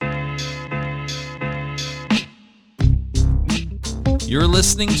You're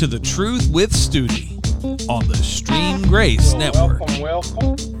listening to The Truth with Studi on the Stream Grace Network.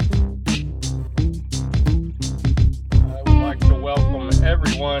 Welcome. I would like to welcome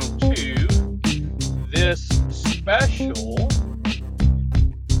everyone to this special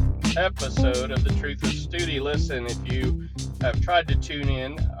episode of The Truth with Studi. Listen, if you have tried to tune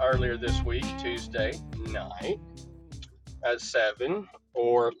in earlier this week, Tuesday night at 7,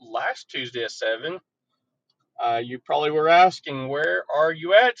 or last Tuesday at 7, you probably were asking, where are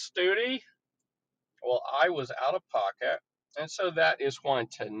you at, Studi? Well, I was out of pocket, and so that is why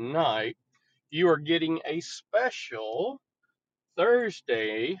tonight you are getting a special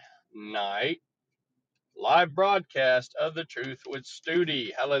Thursday night live broadcast of The Truth with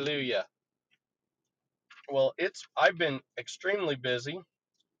Studi. Hallelujah. Well, I've been extremely busy,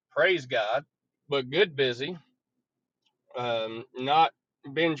 praise God, but good busy. Not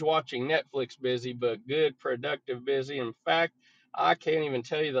binge watching Netflix busy, but good, productive busy. In fact, I can't even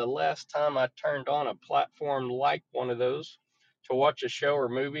tell you the last time I turned on a platform like one of those to watch a show or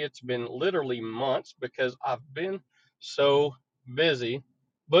movie. It's been literally months because I've been so busy,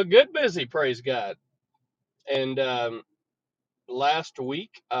 but good busy, praise God. And last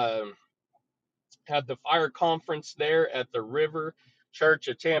week, had the fire conference there at the River Church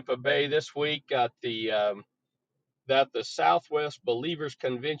of Tampa Bay. This week, got the Southwest Believers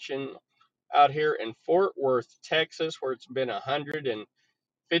Convention out here in Fort Worth, Texas, where it's been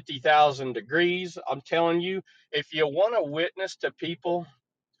 150,000 degrees. I'm telling you, if you want to witness to people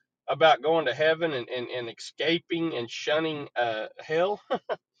about going to heaven and escaping and shunning hell,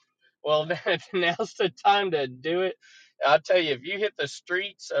 well, now's the time to do it. I'll tell you, if you hit the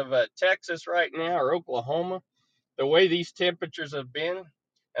streets of Texas right now or Oklahoma, the way these temperatures have been,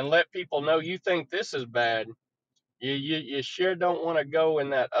 and let people know you think this is bad, you sure don't want to go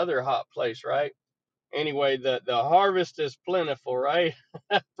in that other hot place, right? Anyway, the harvest is plentiful, right?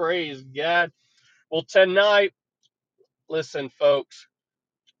 Praise God. Well, tonight, listen, folks,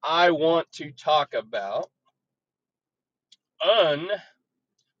 I want to talk about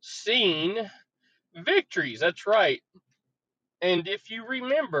unseen victories. That's right. And if you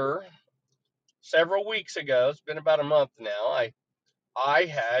remember, several weeks ago, it's been about a month now, I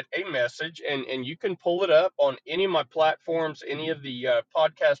had a message, and you can pull it up on any of my platforms, any of the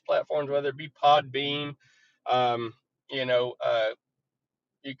podcast platforms, whether it be Podbean, um, you know,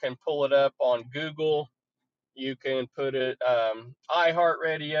 you can pull it up on Google. You can put it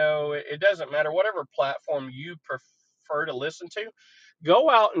iHeartRadio. It doesn't matter. Whatever platform you prefer to listen to, go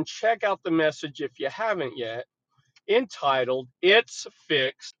out and check out the message if you haven't yet, entitled "It's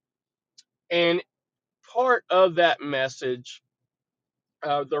Fixed." And part of that message,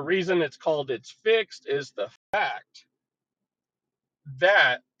 the reason it's called "It's Fixed" is the fact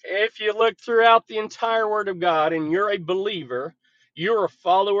that if you look throughout the entire Word of God and you're a believer, you're a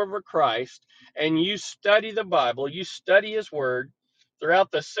follower of Christ, and you study the Bible, you study His Word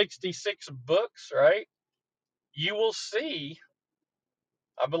throughout the 66 books, right? You will see,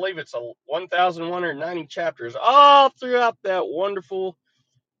 I believe it's 1,190 chapters, all throughout that wonderful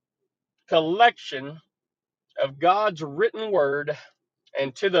collection of God's written Word,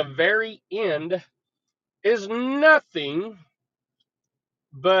 and to the very end is nothing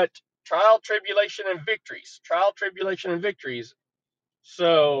but trial, tribulation, and victories. Trial, tribulation, and victories.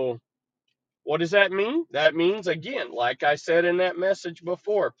 So, what does that mean? That means, again, like I said in that message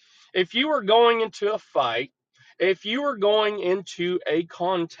before, if you were going into a fight, if you were going into a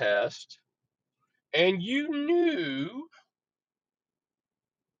contest, and you knew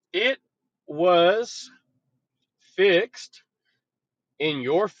it was fixed in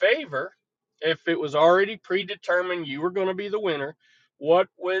your favor, if it was already predetermined you were going to be the winner, what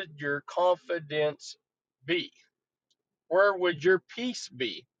would your confidence be? Where would your peace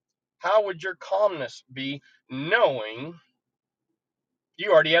be? How would your calmness be knowing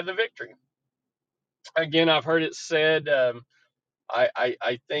you already have the victory? Again, I've heard it said,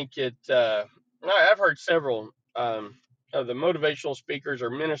 I think I've heard several of the motivational speakers or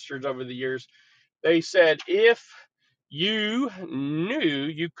ministers over the years. They said, if you knew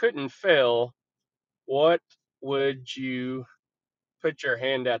you couldn't fail, what would you put your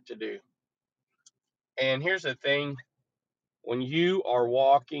hand out to do? And here's the thing, when you are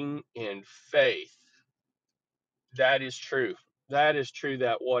walking in faith, that is true. That is true,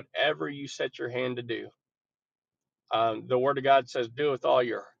 that whatever you set your hand to do, the Word of God says, do with all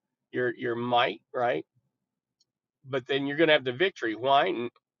your might, right? But then you're going to have the victory. Why?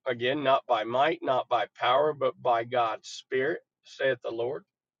 Again, not by might, not by power, but by God's Spirit, saith the Lord.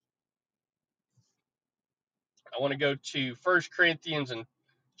 I want to go to 1 Corinthians in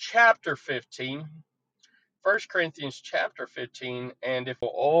chapter 15. First Corinthians chapter 15, and if we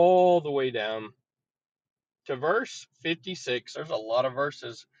go all the way down to verse 56, there's a lot of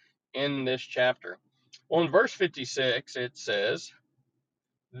verses in this chapter. Well, in verse 56, it says,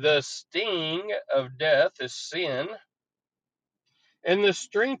 "The sting of death is sin, and the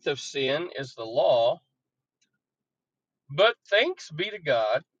strength of sin is the law. But thanks be to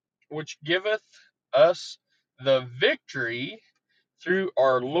God, which giveth us the victory through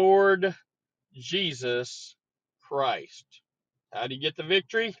our Lord Jesus Christ." How do you get the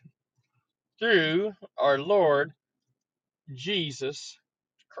victory? Through our Lord Jesus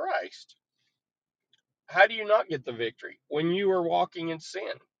Christ. How do you not get the victory? When you are walking in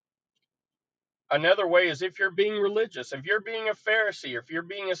sin. Another way is if you're being religious, if you're being a Pharisee, or if you're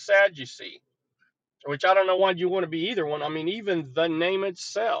being a Sadducee, which I don't know why you want to be either one. I mean, even the name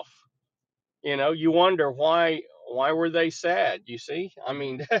itself, you wonder why were they sad, you see? I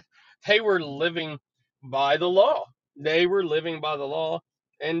mean, they were living by the law. They were living by the law,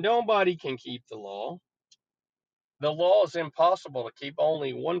 and nobody can keep the law. The law is impossible to keep.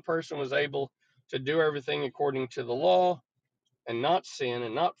 Only one person was able to do everything according to the law and not sin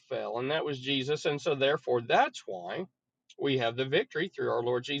and not fail, and that was Jesus. And so, therefore, that's why we have the victory through our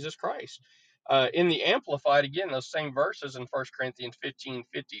Lord Jesus Christ. In the Amplified, again, those same verses in 1 Corinthians 15,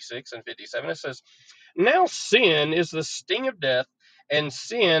 56 and 57, it says, "Now sin is the sting of death, and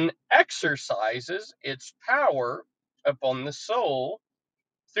sin exercises its power upon the soul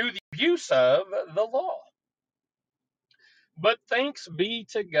through the abuse of the law. But thanks be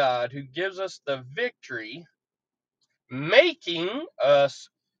to God who gives us the victory, making us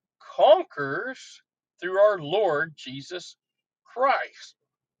conquerors through our Lord Jesus Christ."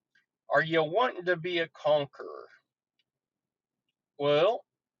 Are you wanting to be a conqueror? Well,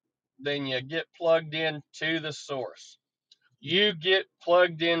 then you get plugged into the source. You get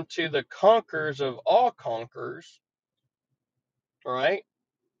plugged into the conquerors of all conquerors, right?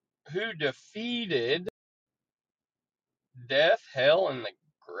 Who defeated death, hell, and the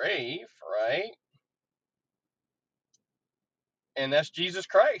grave, right? And that's Jesus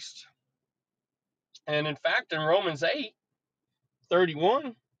Christ. And in fact, in Romans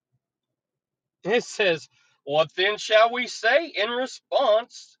 8:31, it says, "What then shall we say in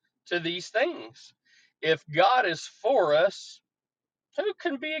response to these things? If God is for us, who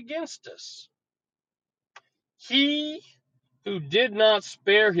can be against us? He who did not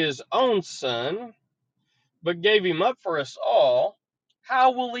spare his own son, but gave him up for us all, how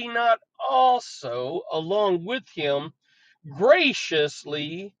will he not also, along with him,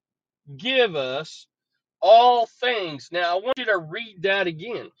 graciously give us all things?" Now, I want you to read that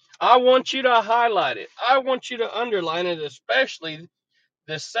again. I want you to highlight it. I want you to underline it, especially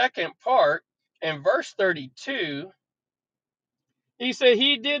the second part in verse 32. He said,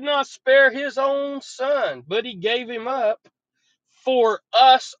 "He did not spare his own son, but he gave him up for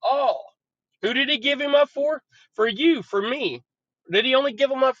us all." Who did he give him up for? For you, for me. Did he only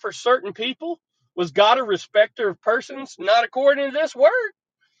give him up for certain people? Was God a respecter of persons? Not according to this word.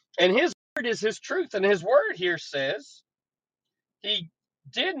 And his word is his truth. And his word here says, he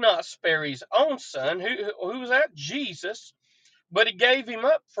did not spare his own son. Who was that? Jesus. But he gave him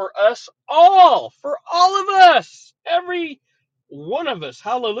up for us all. For all of us. Every one of us.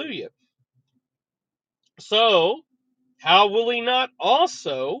 Hallelujah. So, how will he not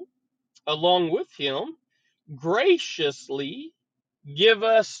also, along with him, graciously give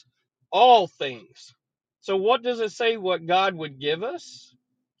us all things? So, what does it say what God would give us?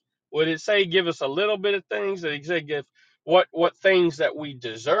 Would it say give us a little bit of things? Did he say give what things that we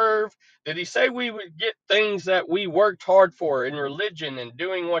deserve? Did he say we would get things that we worked hard for in religion and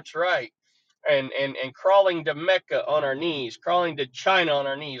doing what's right? And crawling to Mecca on our knees, crawling to China on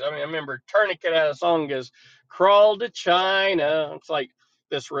our knees. I mean, I remember Tourniquet had a song goes, "Crawl to China." It's like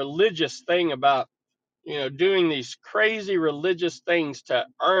this religious thing about, doing these crazy religious things to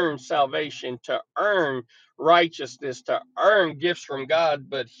earn salvation, to earn righteousness, to earn gifts from God.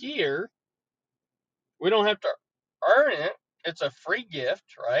 But here, we don't have to earn it. It's a free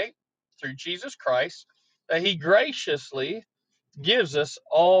gift, right? Through Jesus Christ, that he graciously gives us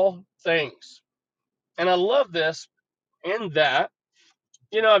all things. And I love this in that,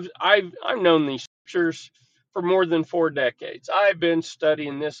 I've known these scriptures for more than 4 decades. I've been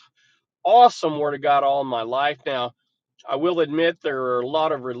studying this awesome Word of God all my life. Now, I will admit there are a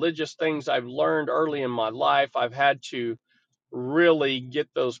lot of religious things I've learned early in my life. I've had to really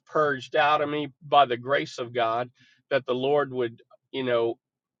get those purged out of me by the grace of God, that the Lord would,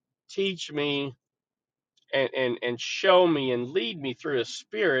 teach me and show me and lead me through His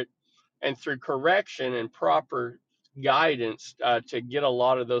Spirit and through correction and proper guidance to get a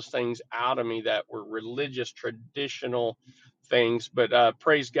lot of those things out of me that were religious, traditional things. But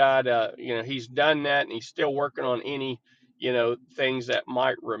praise God, He's done that, and He's still working on any, things that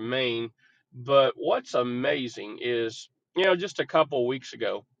might remain. But what's amazing is, just a couple weeks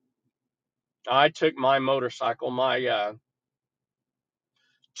ago, I took my motorcycle, my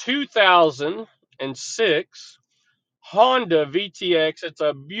 2006 Honda VTX. It's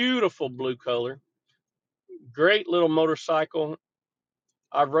a beautiful blue color, great little motorcycle.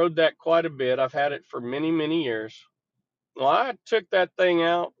 I've rode that quite a bit. I've had it for many, many years. Well, I took that thing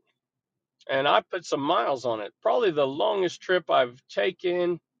out and I put some miles on it. Probably the longest trip I've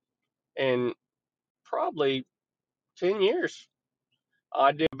taken in probably 10 years.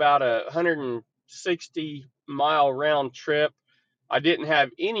 I did about a 160-mile round trip. I didn't have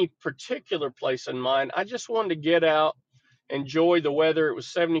any particular place in mind. I just wanted to get out, enjoy the weather. It was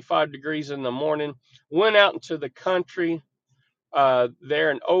 75 degrees in the morning. Went out into the country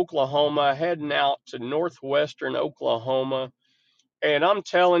there in Oklahoma, heading out to northwestern Oklahoma. And I'm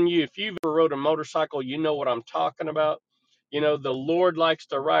telling you, if you've ever rode a motorcycle, you know what I'm talking about. The Lord likes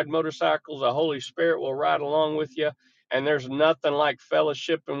to ride motorcycles. The Holy Spirit will ride along with you. And there's nothing like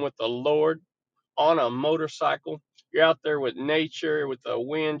fellowshipping with the Lord on a motorcycle. You're out there with nature, with the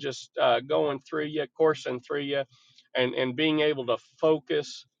wind just going through you, coursing through you, and being able to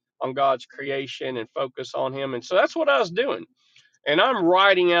focus on God's creation and focus on Him. And so that's what I was doing. And I'm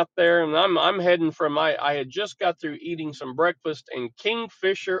riding out there, and I'm heading from I had just got through eating some breakfast in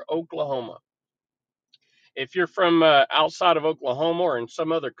Kingfisher, Oklahoma. If you're from outside of Oklahoma or in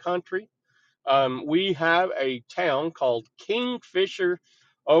some other country, we have a town called Kingfisher,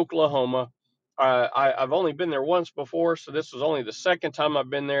 Oklahoma. I've only been there once before, so this was only the second time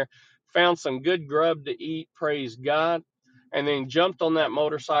I've been there. Found some good grub to eat, praise God, and then jumped on that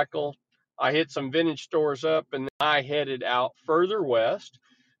motorcycle. I hit some vintage stores up, and I headed out further west,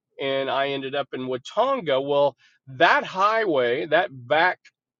 and I ended up in Watonga. Well, that highway, that back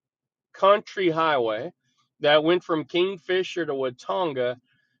country highway that went from Kingfisher to Watonga,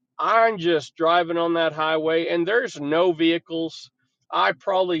 I'm just driving on that highway and there's no vehicles. I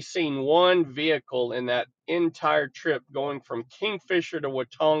probably seen one vehicle in that entire trip going from Kingfisher to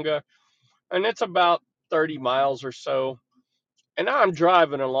Watonga, and it's about 30 miles or so. And I'm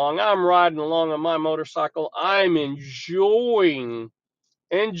driving along, I'm riding along on my motorcycle. I'm enjoying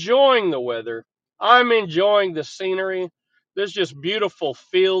the weather. I'm enjoying the scenery. There's just beautiful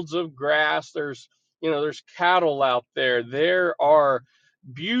fields of grass. There's cattle out there. There are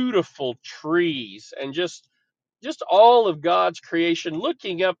beautiful trees and just all of God's creation,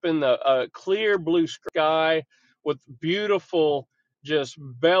 looking up in the clear blue sky with beautiful, just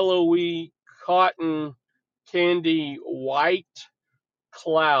billowy, cotton candy white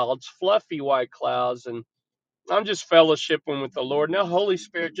clouds, fluffy white clouds. And I'm just fellowshipping with the Lord. Now, Holy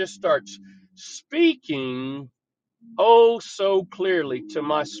Spirit just starts speaking oh so clearly to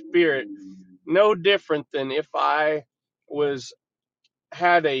my spirit, no different than if I was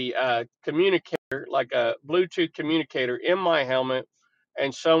had a communicator, like a Bluetooth communicator, in my helmet,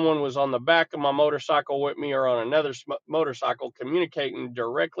 and someone was on the back of my motorcycle with me or on another motorcycle communicating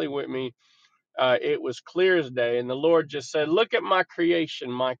directly with me. It was clear as day, and the Lord just said, "Look at my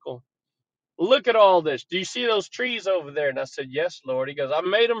creation, Michael. Look at all this. Do you see those trees over there?" And I said, "Yes, Lord." He goes, "I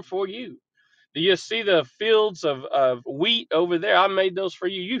made them for you. Do you see the fields of wheat over there? I made those for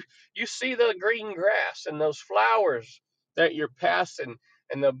you. You see the green grass and those flowers that you're passing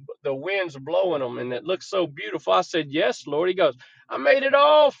and the winds blowing them and it looks so beautiful." I said, "Yes, Lord." He goes, "I made it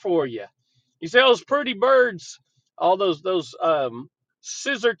all for you." You see those pretty birds, all those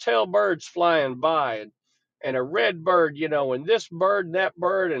scissor tail birds flying by, and a red bird, and this bird and that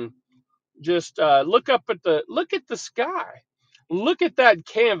bird, and just look at the sky. Look at that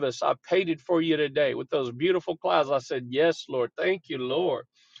canvas I painted for you today with those beautiful clouds. I said, "Yes, Lord. Thank you, Lord."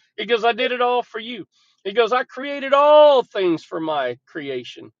 He goes, "I did it all for you." He goes, "I created all things for my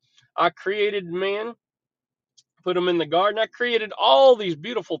creation. I created men, put them in the garden. I created all these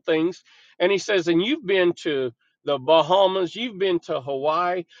beautiful things." And he says, "And you've been to the Bahamas, you've been to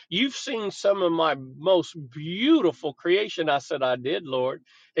Hawaii, you've seen some of my most beautiful creation." I said, "I did, Lord."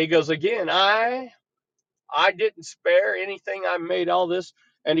 He goes, "Again, I didn't spare anything. I made all this."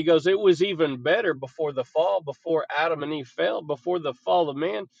 And he goes, "It was even better before the fall, before Adam and Eve fell, before the fall of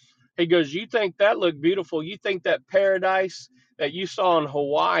man." He goes, "You think that looked beautiful? You think that paradise that you saw in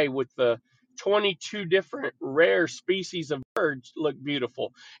Hawaii with the 22 different rare species of birds look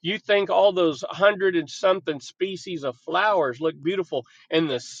beautiful? You think all those 100 and something species of flowers look beautiful, and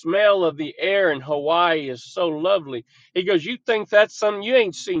the smell of the air in Hawaii is so lovely?" He goes, "You think that's something? You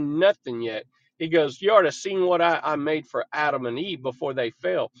ain't seen nothing yet." He goes, you ought to have seen what I made for Adam and Eve before they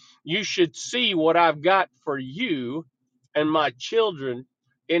fell. You should see what I've got for you and my children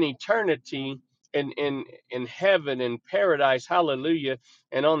in eternity, in heaven, in paradise, hallelujah,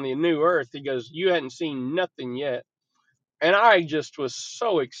 and on the new earth. He goes, you hadn't seen nothing yet. And I just was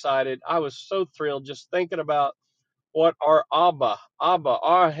so excited. I was so thrilled just thinking about what our Abba,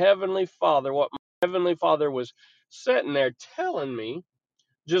 our Heavenly Father, what my Heavenly Father was sitting there telling me,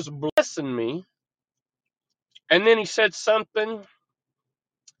 just blessing me. And then he said something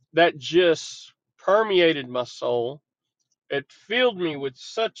that just permeated my soul. It filled me with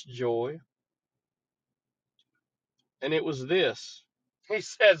such joy. And it was this. He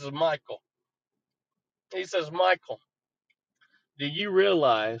says, Michael, do you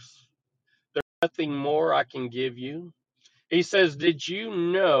realize there's nothing more I can give you? He says, did you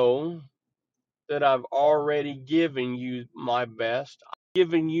know that I've already given you my best? I've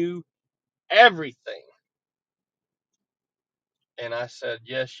given you everything. And I said,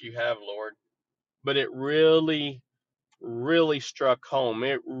 yes, you have, Lord. But it really, really struck home.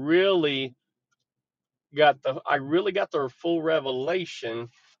 I really got the full revelation.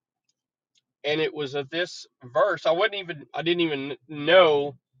 And it was of this verse. I didn't even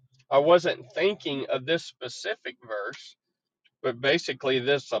know, I wasn't thinking of this specific verse, but basically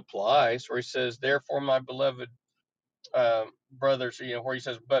this applies where he says, therefore, my beloved brothers, where he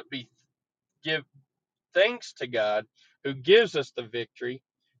says, give thanks to God who gives us the victory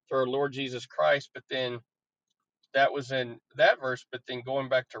through our Lord Jesus Christ. But then that was in that verse. But then going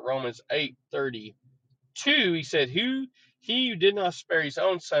back to Romans 8:32, he said, he who did not spare his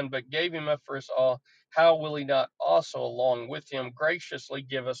own son, but gave him up for us all, how will he not also, along with him, graciously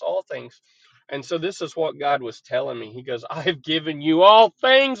give us all things? And so this is what God was telling me. He goes, I have given you all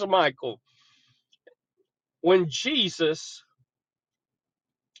things, Michael. When Jesus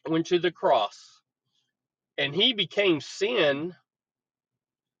went to the cross and he became sin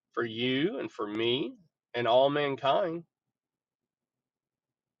for you and for me and all mankind,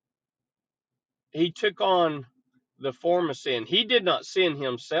 he took on the form of sin. He did not sin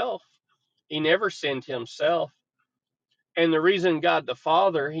himself. He never sinned himself. And the reason God the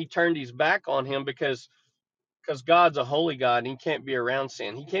Father, he turned his back on him because God's a holy God and he can't be around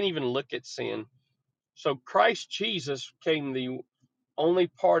sin. He can't even look at sin. So Christ Jesus became the only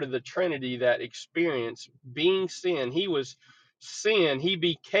part of the Trinity that experienced being sin. He was sin. He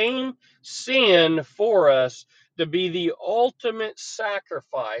became sin for us to be the ultimate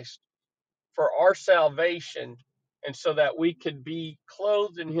sacrifice for our salvation, and so that we could be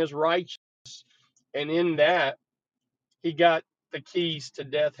clothed in his righteousness. And in that, he got the keys to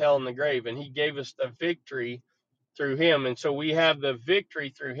death, hell, and the grave, and he gave us the victory through him. And so we have the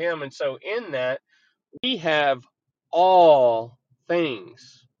victory through him. And so in that, we have all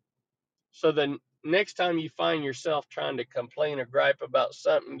things. So the next time you find yourself trying to complain or gripe about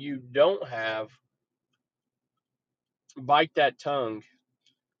something you don't have, bite that tongue,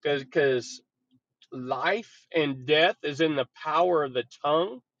 because life and death is in the power of the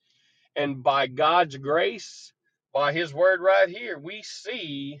tongue. And by God's grace, by his word right here, we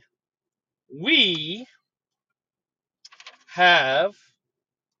see we have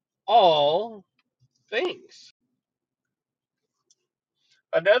all things.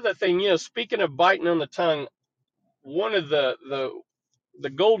 Another thing, speaking of biting on the tongue, one of the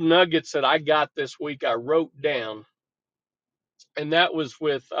gold nuggets that I got this week, I wrote down, and that was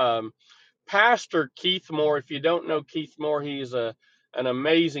with Pastor Keith Moore. If you don't know Keith Moore, he's an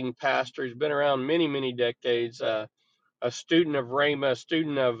amazing pastor. He's been around many, many decades. A student of Rhema, a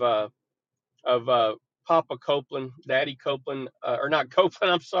student of Papa Copeland, Daddy Copeland, or not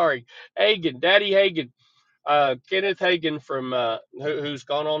Copeland. I'm sorry, Hagin, Daddy Hagin, Kenneth Hagin from who's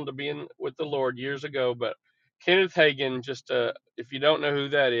gone on to be with the Lord years ago. But Kenneth Hagin, just if you don't know who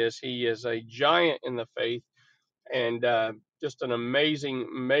that is, he is a giant in the faith and just an amazing,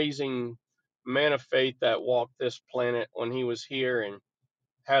 amazing man of faith that walked this planet when he was here and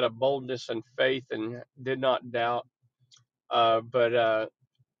had a boldness and faith and did not doubt. But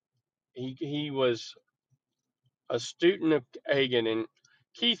he was a student of Hagen. And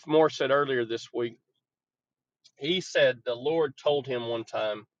Keith Moore said earlier this week, he said the Lord told him one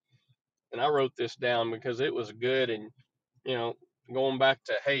time, and I wrote this down because it was good. And, you know, going back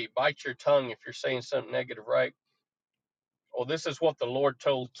to, hey, bite your tongue if you're saying something negative, right? Well, this is what the Lord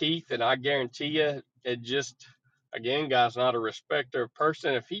told Keith, and I guarantee you, it just, again, God's not a respecter of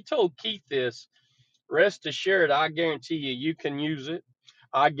person. If he told Keith this, rest assured, I guarantee you, you can use it.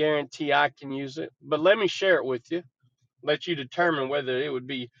 I guarantee I can use it. But let me share it with you. Let you determine whether it would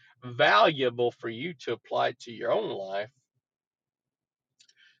be valuable for you to apply it to your own life.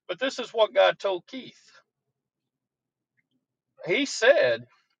 But this is what God told Keith. He said,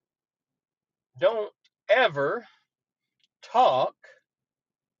 don't ever talk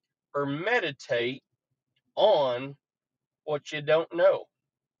or meditate on what you don't know.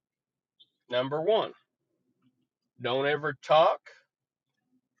 Number one, don't ever talk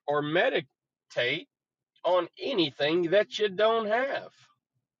or meditate on anything that you don't have.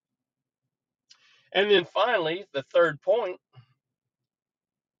 And then finally, the third point,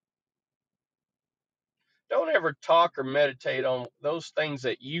 don't ever talk or meditate on those things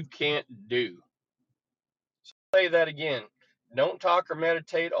that you can't do. Say that again. Don't talk or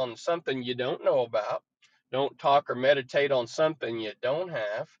meditate on something you don't know about. Don't talk or meditate on something you don't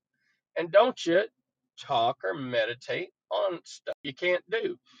have. And don't you talk or meditate on stuff you can't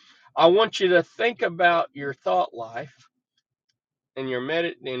do. I want you to think about your thought life and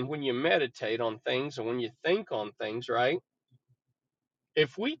and when you meditate on things and when you think on things, right?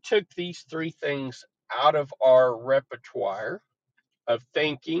 If we took these three things out of our repertoire of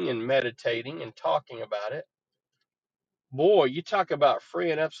thinking and meditating and talking about it, boy, you talk about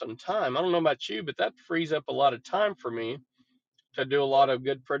freeing up some time. I don't know about you, but that frees up a lot of time for me to do a lot of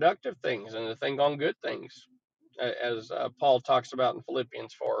good productive things and to think on good things, as Paul talks about in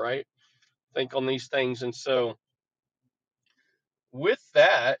Philippians 4, right? Think on these things. And so with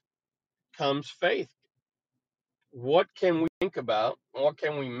that comes faith. What can we think about? What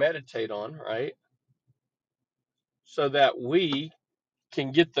can we meditate on, right? So that we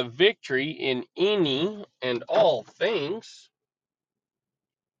can get the victory in any and all things.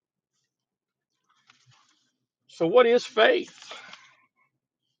 So what is faith?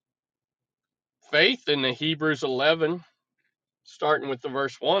 Faith in the Hebrews 11, starting with the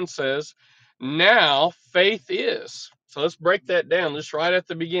verse 1, says, now faith is. So let's break that down just right at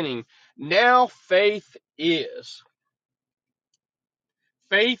the beginning. Now faith is.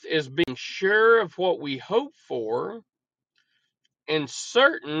 Faith is being sure of what we hope for and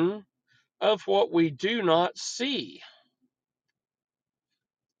certain of what we do not see.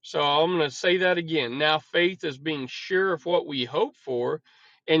 So I'm going to say that again. Now faith is being sure of what we hope for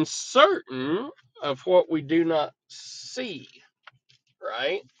and certain of what we do not see,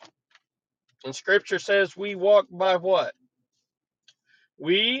 right? And scripture says we walk by what?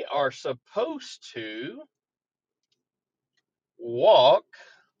 We are supposed to walk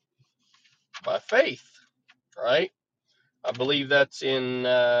by faith, right? I believe that's in,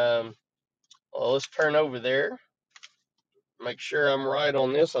 well, let's turn over there. Make sure I'm right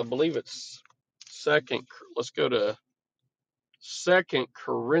on this. I believe it's let's go to Second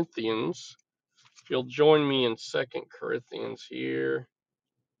Corinthians. If you'll join me in Second Corinthians here.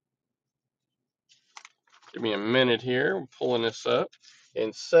 Give me a minute here. I'm pulling this up.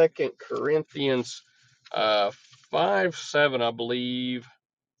 In Second Corinthians 5:7, I believe.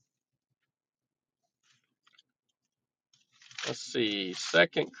 Let's see.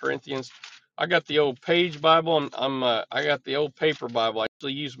 Second Corinthians. I got the old page Bible. I got the old paper Bible. I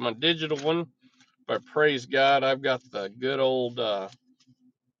actually use my digital one, but praise God, I've got the good old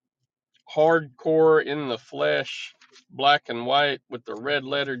hardcore in the flesh, black and white with the red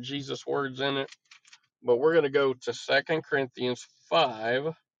letter Jesus words in it. But we're going to go to Second Corinthians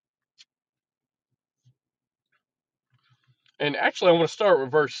 5. And actually, I want to start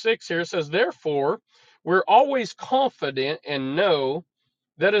with verse 6 here. It says, therefore, we're always confident and know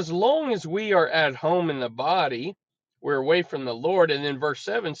that as long as we are at home in the body, we're away from the Lord. And then verse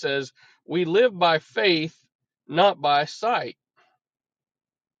 7 says, we live by faith, not by sight.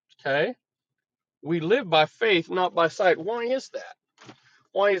 Okay? We live by faith, not by sight. Why is that?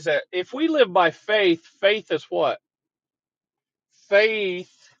 Why is that? If we live by faith, faith is what? Faith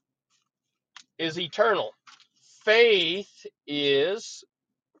is eternal. Faith is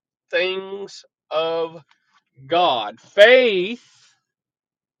things of God. Faith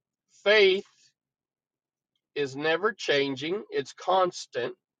is never changing. It's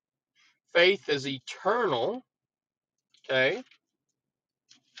constant. Faith is eternal. Okay?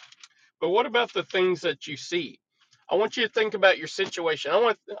 But what about the things that you see? I want you to think about your situation.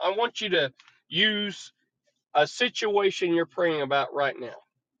 I want you to use a situation you're praying about right now.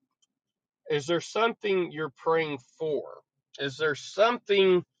 Is there something you're praying for? Is there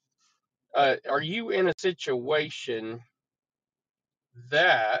something are you in a situation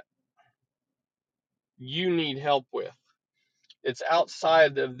that you need help with? It's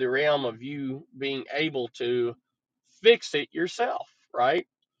outside of the realm of you being able to fix it yourself, right?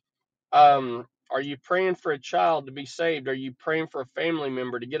 Are you praying for a child to be saved? Are you praying for a family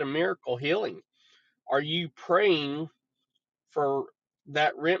member to get a miracle healing? Are you praying for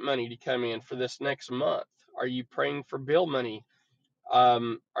that rent money to come in for this next month? Are you praying for bill money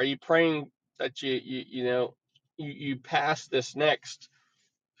Are you praying that you pass this next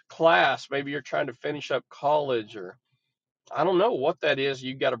class? Maybe you're trying to finish up college, or I don't know what that is.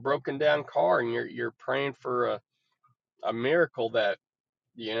 You got a broken down car and you're praying for a miracle that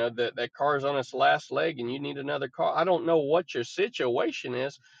that car's on its last leg and you need another car. I don't know what your situation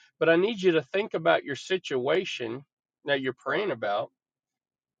is, but I need you to think about your situation that you're praying about.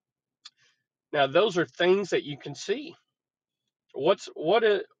 Now, those are things that you can see. What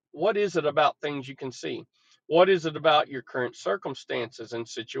is it about things you can see? What is it about your current circumstances and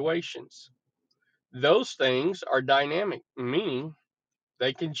situations? Those things are dynamic, meaning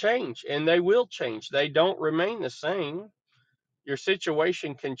they can change and they will change. They don't remain the same. Your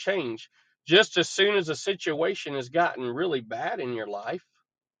situation can change. Just as soon as a situation has gotten really bad in your life,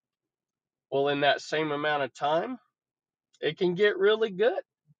 well, in that same amount of time, it can get really good.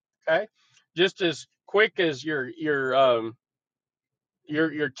 Okay. Just as quick as your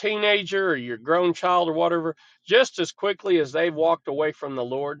teenager or your grown child or whatever, just as quickly as they've walked away from the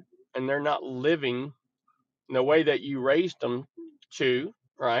Lord and they're not living in the way that you raised them to,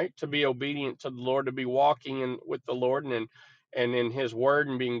 right? To be obedient to the Lord, to be walking in with the Lord and in His Word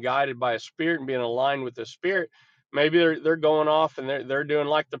and being guided by His Spirit and being aligned with the Spirit. Maybe they're going off and they're doing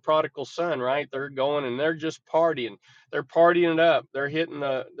like the prodigal son, right? They're going and they're just partying. They're partying it up. They're hitting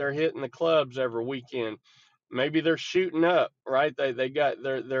the clubs every weekend. Maybe they're shooting up, right? They got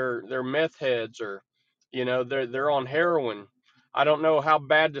their meth heads, or they're on heroin. I don't know how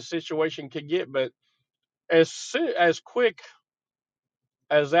bad the situation could get, but as quick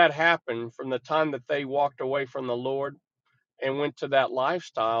as that happened from the time that they walked away from the Lord and went to that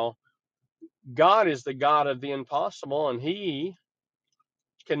lifestyle, God is the God of the impossible, and He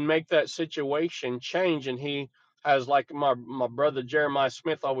can make that situation change. And He has, like my brother Jeremiah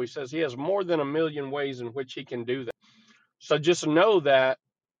Smith always says, He has more than a million ways in which He can do that. So just know that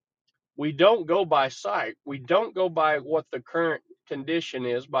we don't go by sight. We don't go by what the current condition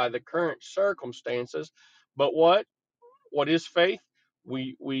is, by the current circumstances, but what is faith?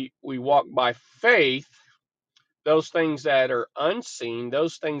 We walk by faith, those things that are unseen,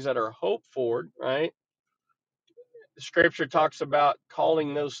 those things that are hoped for, right? Scripture talks about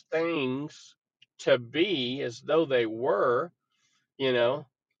calling those things to be as though they were, you know.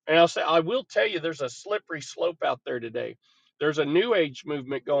 And I will tell you, there's a slippery slope out there today. There's a new age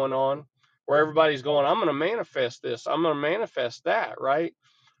movement going on where everybody's going, I'm going to manifest this, I'm going to manifest that, right?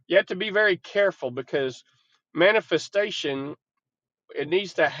 You have to be very careful, because manifestation, it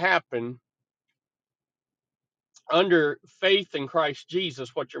needs to happen under faith in Christ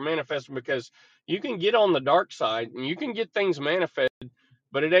Jesus, what you're manifesting, because you can get on the dark side and you can get things manifested,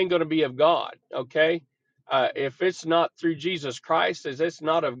 but it ain't going to be of God. Okay. If it's not through Jesus Christ, as it's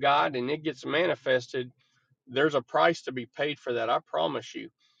not of God and it gets manifested, there's a price to be paid for that. I promise you.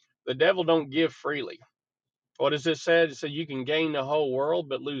 The devil don't give freely. What does it say? It said you can gain the whole world,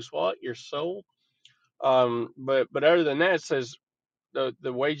 but lose what? Your soul. But other than that, it says the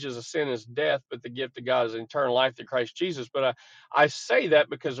wages of sin is death, but the gift of God is eternal life through Christ Jesus. But I say that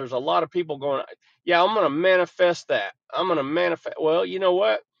because there's a lot of people going, yeah, I'm going to manifest that. I'm going to manifest. Well, you know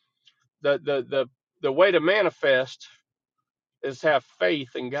what? The way to manifest is have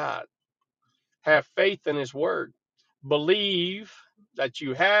faith in God, have faith in His Word, believe that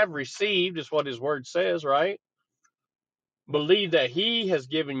you have received, is what His Word says, right? Believe that He has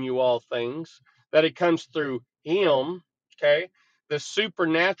given you all things, that it comes through Him. Okay. The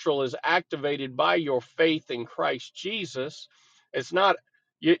supernatural is activated by your faith in Christ Jesus. It's not,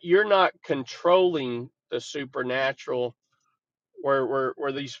 you're not controlling the supernatural,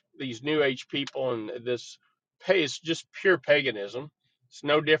 where these new age people and this pay is just pure paganism. It's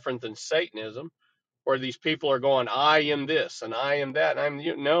no different than Satanism, where these people are going, I am this and I am that and I'm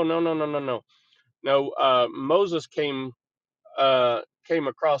you. No, no, no, no, no, no. No, Moses came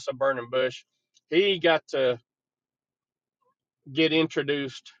across a burning bush. He got to get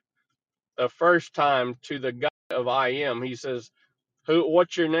introduced the first time to the God of I am. He says,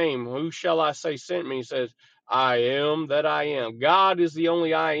 what's your name? Who shall I say sent me? He says, I am that I am. God is the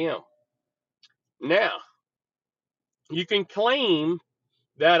only I am. Now, you can claim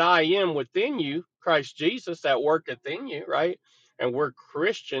that I am within you, Christ Jesus, that worketh in you, right? And we're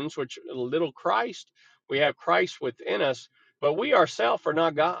Christians, which little Christ, we have Christ within us, but we ourselves are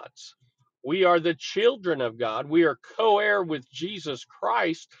not gods. We are the children of God. We are co-heir with Jesus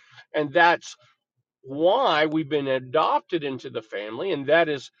Christ, and that's why we've been adopted into the family, and that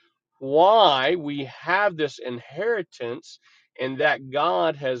is why we have this inheritance, and that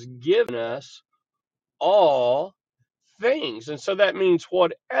God has given us all things. And so that means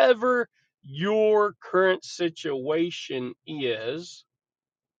whatever your current situation is,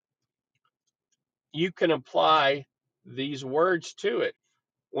 you can apply these words to it.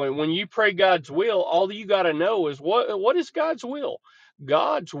 When you pray God's will, all you got to know is what is God's will?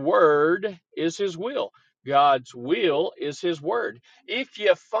 God's word is his will. God's will is his word. If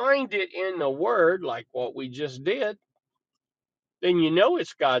you find it in the word, like what we just did, then you know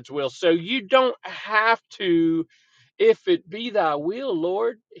it's God's will. So you don't have to, if it be thy will,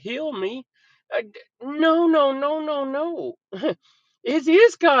 Lord, heal me. No, no, no, no, no. It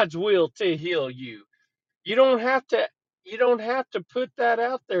is God's will to heal you. You don't have to put that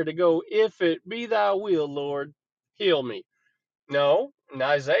out there to go, if it be thy will, Lord, heal me. No, and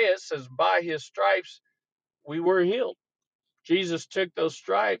Isaiah says, by his stripes we were healed. Jesus took those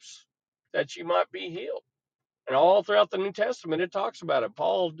stripes that you might be healed. And all throughout the New Testament, it talks about it.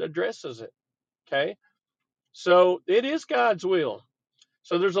 Paul addresses it. Okay. So it is God's will.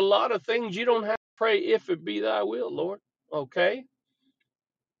 So there's a lot of things you don't have to pray, if it be thy will, Lord. Okay.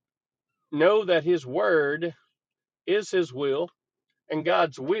 Know that his word is his will, and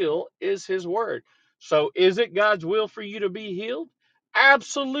God's will is his word. So is it God's will for you to be healed?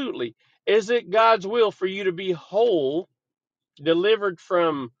 Absolutely. Is it God's will for you to be whole, delivered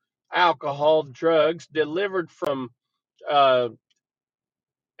from alcohol, drugs, delivered from uh,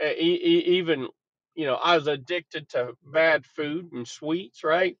 even, I was addicted to bad food and sweets,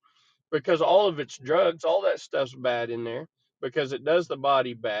 right? Because all of it's drugs, all that stuff's bad in there because it does the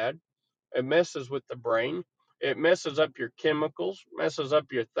body bad. It messes with the brain. It messes up your chemicals, messes up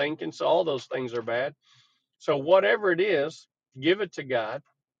your thinking. So all those things are bad. So whatever it is, give it to God.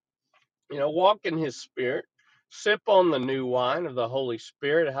 Walk in his spirit. Sip on the new wine of the Holy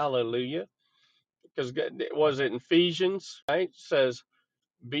Spirit. Hallelujah. Because was it in Ephesians, right? It says,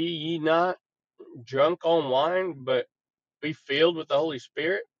 be ye not drunk on wine, but be filled with the Holy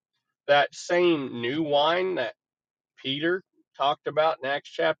Spirit. That same new wine that Peter talked about in Acts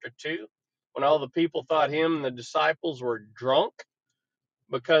chapter 2, when all the people thought him and the disciples were drunk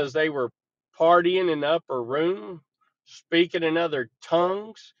because they were partying in the upper room, speaking in other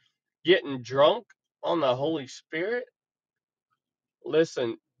tongues, getting drunk on the Holy Spirit.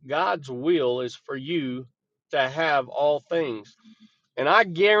 Listen, God's will is for you to have all things. And I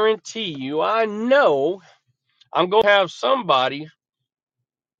guarantee you, I know I'm going to have somebody,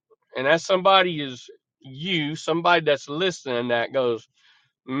 and that somebody is you, somebody that's listening that goes,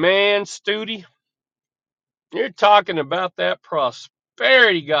 man, Studi, you're talking about that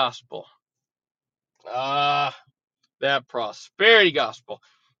prosperity gospel. That prosperity gospel.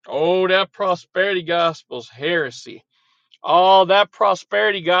 Oh, that prosperity gospel's heresy. Oh, that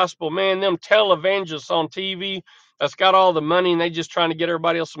prosperity gospel, man, them televangelists on TV that's got all the money and they just trying to get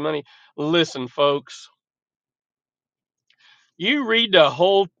everybody else's money. Listen, folks, you read the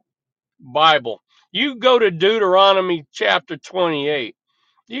whole Bible. You go to Deuteronomy chapter 28.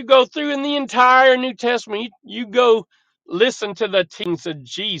 You go through in the entire New Testament. You go listen to the teachings of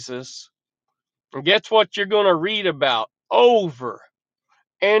Jesus. And guess what you're going to read about over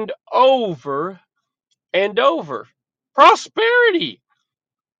and over and over? Prosperity.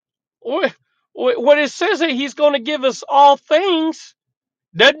 What it says that he's going to give us all things,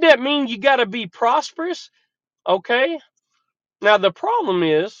 doesn't that mean you got to be prosperous? Okay. Now the problem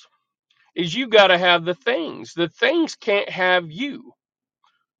is you got to have the things. The things can't have you.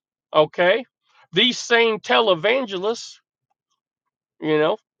 Okay. These same televangelists, you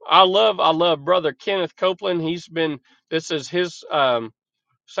know, I love brother Kenneth Copeland. This is his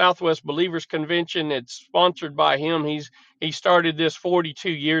Southwest Believers Convention. It's sponsored by him. He started this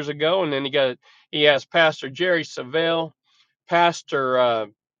 42 years ago, and then he has Pastor Jerry Savelle, Pastor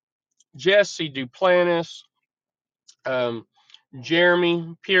Jesse Duplantis, um,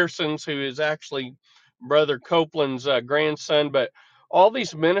 Jeremy Pearsons, who is actually Brother Copeland's grandson. But all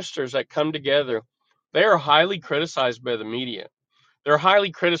these ministers that come together, they are highly criticized by the media. They're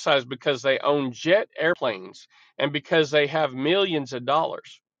highly criticized because they own jet airplanes and because they have millions of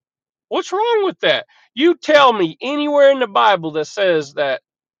dollars. What's wrong with that? You tell me anywhere in the Bible that says that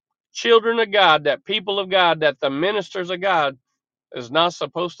children of God, that people of God, that the ministers of God is not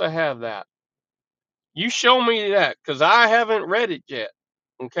supposed to have that. You show me that, because I haven't read it yet.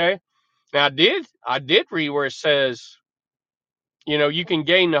 Okay. Now I did read where it says, you can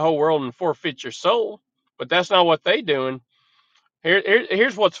gain the whole world and forfeit your soul, but that's not what they doing.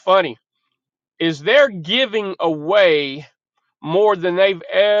 Here's what's funny is they're giving away more than they've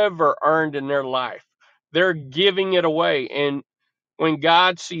ever earned in their life. They're giving it away. And when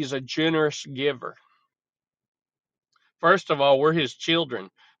God sees a generous giver, first of all, we're his children.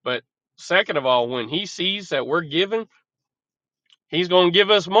 But second of all, when he sees that we're giving, he's going to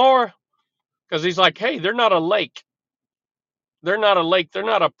give us more. Because he's like, hey, they're not a lake. They're not a lake. They're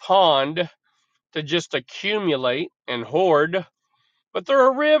not a pond to just accumulate and hoard, but they're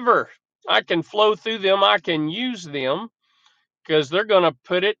a river. I can flow through them. I can use them because they're going to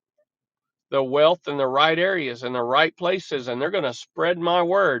put the wealth in the right areas and the right places, and they're going to spread my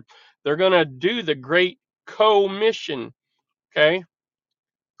word. They're going to do the great co-mission, okay?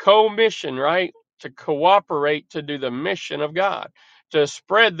 Co-mission, right? To cooperate to do the mission of God, to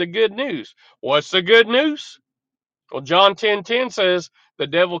spread the good news. What's the good news? Well, John 10:10 says the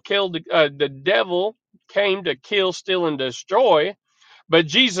devil came to kill, steal, and destroy, but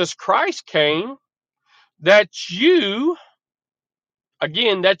Jesus Christ came that you,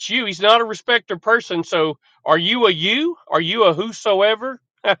 again, that's you. He's not a respecter of person. So are you a you? Are you a whosoever?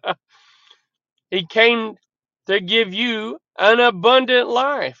 He came to give you an abundant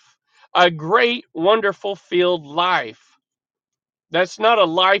life, a great, wonderful, filled life. That's not a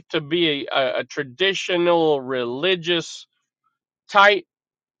life to be a traditional tight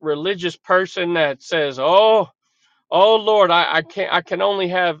religious person that says, oh Lord, I can only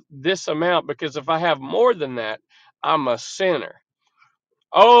have this amount because if I have more than that, I'm a sinner.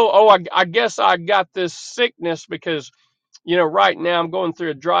 I guess I got this sickness because right now I'm going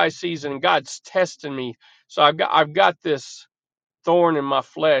through a dry season and God's testing me. So I've got this thorn in my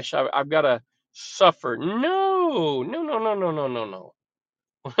flesh. I've got to suffer. No, no, no, no, no, no, no,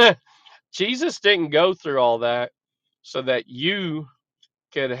 no. Jesus didn't go through all that so that you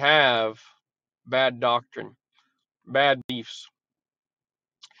could have bad doctrine, bad beliefs.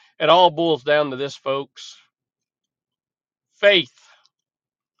 It all boils down to this, folks. Faith.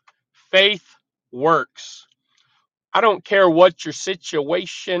 Faith works. I don't care what your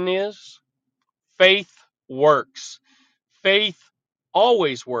situation is. Faith works. Faith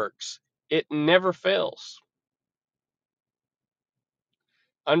always works. It never fails.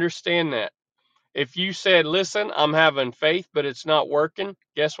 Understand that. If you said, listen, I'm having faith, but it's not working,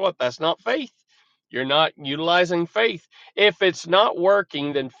 guess what? That's not faith. You're not utilizing faith. If it's not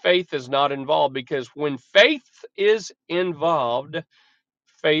working, then faith is not involved, because when faith is involved,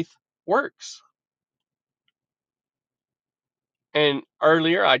 faith works. And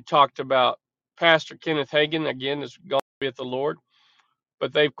earlier I talked about Pastor Kenneth Hagin, again, is gone with the Lord,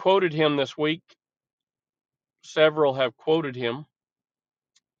 but they've quoted him this week. Several have quoted him.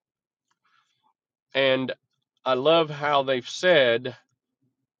 And I love how they've said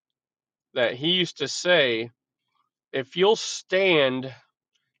that he used to say, if you'll stand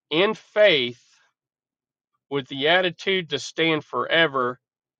in faith with the attitude to stand forever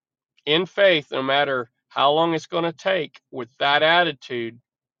in faith, no matter how long it's going to take, with that attitude,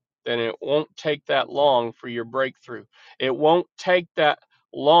 then it won't take that long for your breakthrough. It won't take that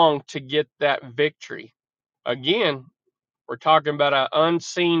long to get that victory. Again, we're talking about an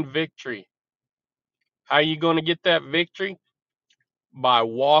unseen victory. How are you going to get that victory? By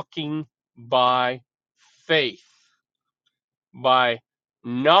walking by faith, by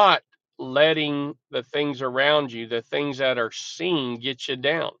not letting the things around you, the things that are seen, get you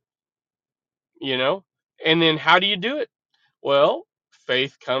down, you know? And then how do you do it? Well,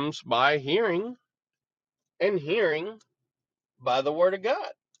 faith comes by hearing, and hearing by the word of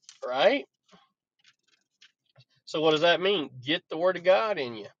God, right? So what does that mean? Get the word of God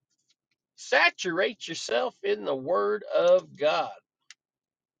in you. Saturate yourself in the word of God.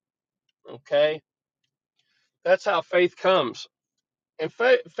 Okay? That's how faith comes. And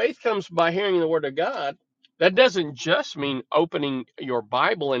faith comes by hearing the word of God. That doesn't just mean opening your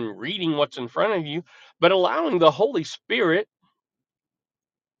Bible and reading what's in front of you, but allowing the Holy Spirit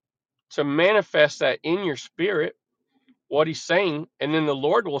to manifest that in your spirit, what he's saying, and then the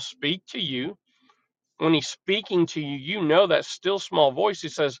Lord will speak to you. When he's speaking to you, you know that still small voice. He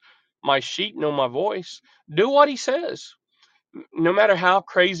says, my sheep know my voice. Do what he says. No matter how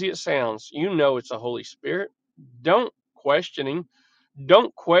crazy it sounds, you know it's the Holy Spirit. Don't question him.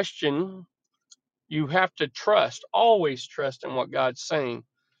 Don't question. You have to trust, always trust in what God's saying.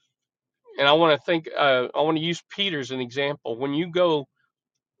 And I want to use Peter as an example. When you go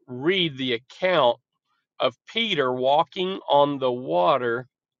read the account of Peter walking on the water,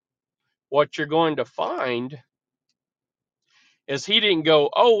 what you're going to find is he didn't go,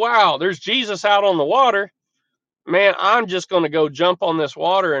 oh, wow, there's Jesus out on the water. Man, I'm just going to go jump on this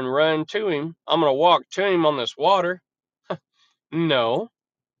water and run to him. I'm going to walk to him on this water. No.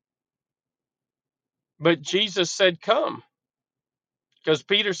 But Jesus said, come. Because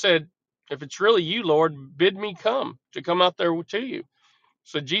Peter said, if it's really you, Lord, bid me come out there to you.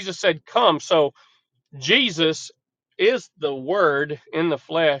 So Jesus said, come. So Jesus is the word in the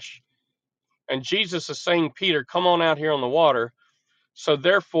flesh. And Jesus is saying, Peter, come on out here on the water. So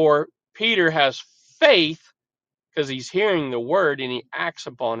therefore, Peter has faith because he's hearing the word and he acts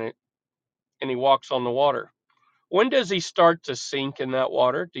upon it and he walks on the water. When does he start to sink in that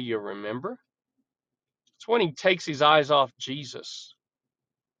water? Do you remember? It's when he takes his eyes off Jesus.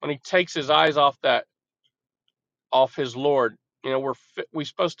 When he takes his eyes off his Lord. You know, we're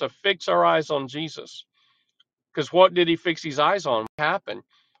supposed to fix our eyes on Jesus. Because what did he fix his eyes on? What happened?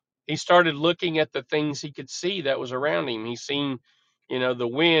 He started looking at the things he could see that was around him. He's seen, the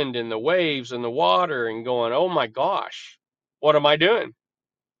wind and the waves and the water and going, oh my gosh, what am I doing?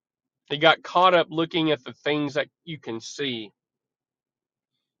 He got caught up looking at the things that you can see.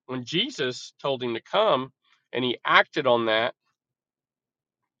 When Jesus told him to come and he acted on that,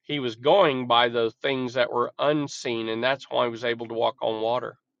 he was going by the things that were unseen, and that's why he was able to walk on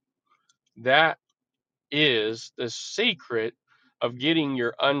water. That is the secret of getting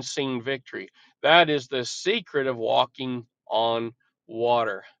your unseen victory. That is the secret of walking on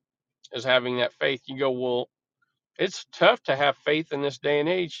water, is having that faith. You go, well, it's tough to have faith in this day and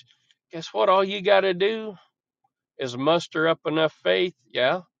age. Guess what? All you got to do is muster up enough faith.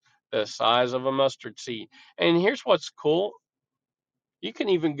 Yeah, the size of a mustard seed. And here's what's cool. You can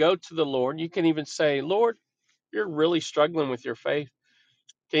even go to the Lord. You can even say, Lord, you're really struggling with your faith.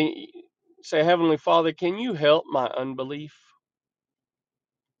 Can you say, Heavenly Father, can you help my unbelief?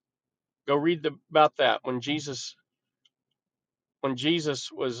 Go read about that when Jesus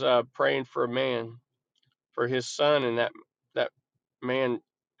was praying for a man, for his son, and that man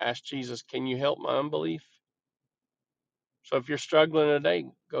asked Jesus, "Can you help my unbelief?" So if you're struggling today,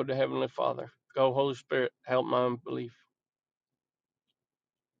 go to Heavenly Father. Go, Holy Spirit, help my unbelief.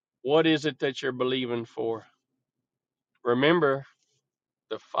 What is it that you're believing for? Remember,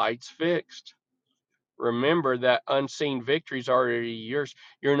 the fight's fixed. Remember that unseen victory is already yours.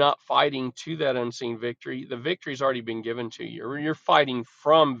 You're not fighting to that unseen victory. The victory's already been given to you. You're fighting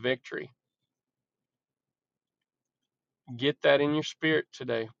from victory. Get that in your spirit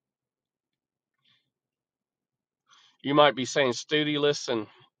today. You might be saying, Studi, listen,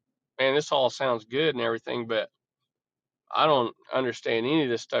 man, this all sounds good and everything, but I don't understand any of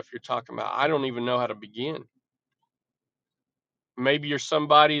this stuff you're talking about. I don't even know how to begin. Maybe you're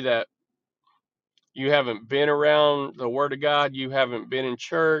somebody that you haven't been around the Word of God. You haven't been in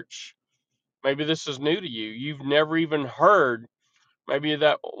church. Maybe this is new to you. You've never even heard. Maybe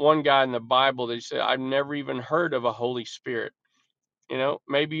that one guy in the Bible that said, I've never even heard of a Holy Spirit.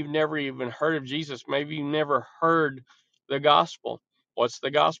 Maybe you've never even heard of Jesus. Maybe you've never heard the gospel. What's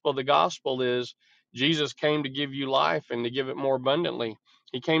the gospel? The gospel is Jesus came to give you life and to give it more abundantly.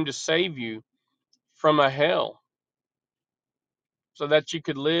 He came to save you from a hell so that you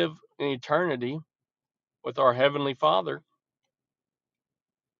could live in eternity with our Heavenly Father.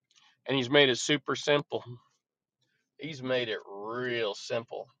 And He's made it super simple. He's made it real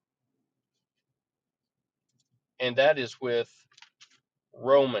simple. And that is with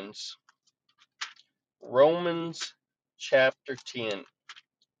Romans. Romans chapter 10.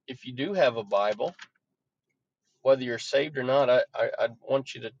 If you do have a Bible, whether you're saved or not, I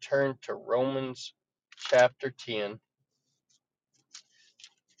want you to turn to Romans chapter 10,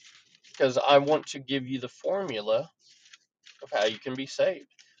 because I want to give you the formula of how you can be saved.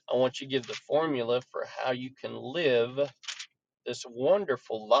 I want you to give the formula for how you can live this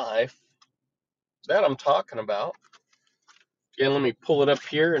wonderful life that I'm talking about. Again, let me pull it up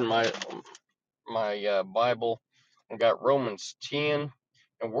here in my Bible. I got Romans 10,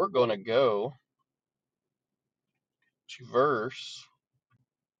 and we're going to go to verse.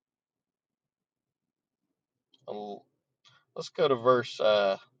 Let's go to verse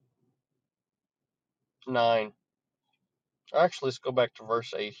 9. Actually, let's go back to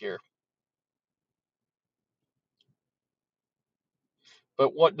verse 8 here.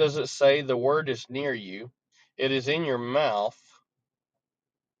 But what does it say? The word is near you. It is in your mouth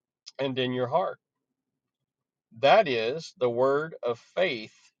and in your heart. That is the word of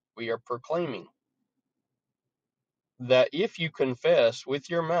faith we are proclaiming. That if you confess with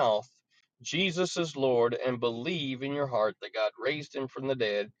your mouth Jesus is Lord and believe in your heart that God raised him from the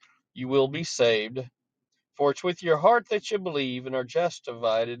dead, you will be saved. For it's with your heart that you believe and are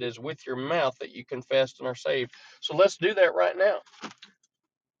justified. It is with your mouth that you confess and are saved. So let's do that right now.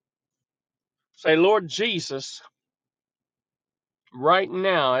 Say, Lord Jesus, right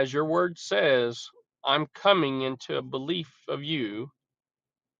now, as your word says, I'm coming into a belief of you,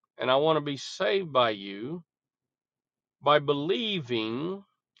 and I want to be saved by you by believing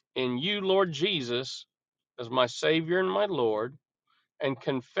in you, Lord Jesus, as my Savior and my Lord, and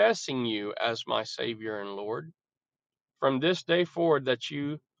confessing you as my Savior and Lord. From this day forward, that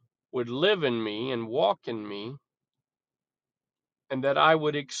you would live in me and walk in me and that I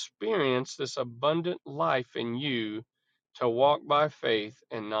would experience this abundant life in you to walk by faith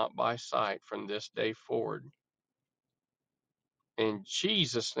and not by sight from this day forward. In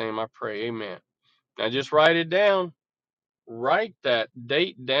Jesus' name I pray, amen. Now just write it down. Write that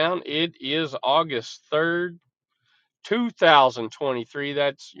date down. It is August 3rd, 2023.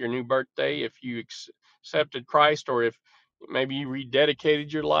 That's your new birthday if you accepted Christ, or if maybe you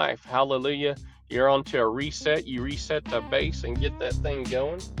rededicated your life. Hallelujah. You're onto a reset. You reset the base and get that thing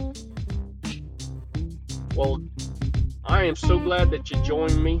going. Well, I am so glad that you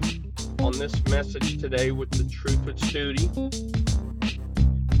joined me on this message today with the Truth with Studi.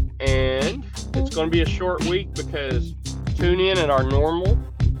 And it's going to be a short week because tune in at our normal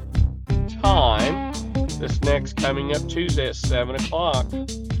time this next coming up Tuesday at 7 o'clock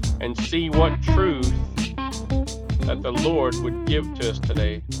and see what truth that the Lord would give to us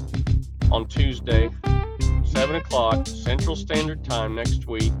today on Tuesday, 7 o'clock Central Standard Time next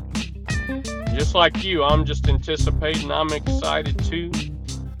week. Just like you, I'm just anticipating. I'm excited too,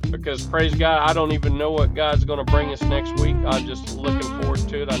 because praise God, I don't even know what God's going to bring us next week. I'm just looking forward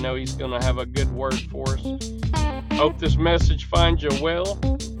to it. I know He's going to have a good word for us. Hope this message finds you well.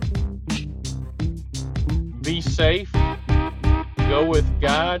 Be safe. Go with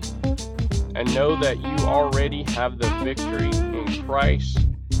God. And know that you already have the victory in Christ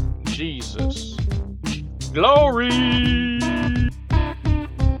Jesus. Glory!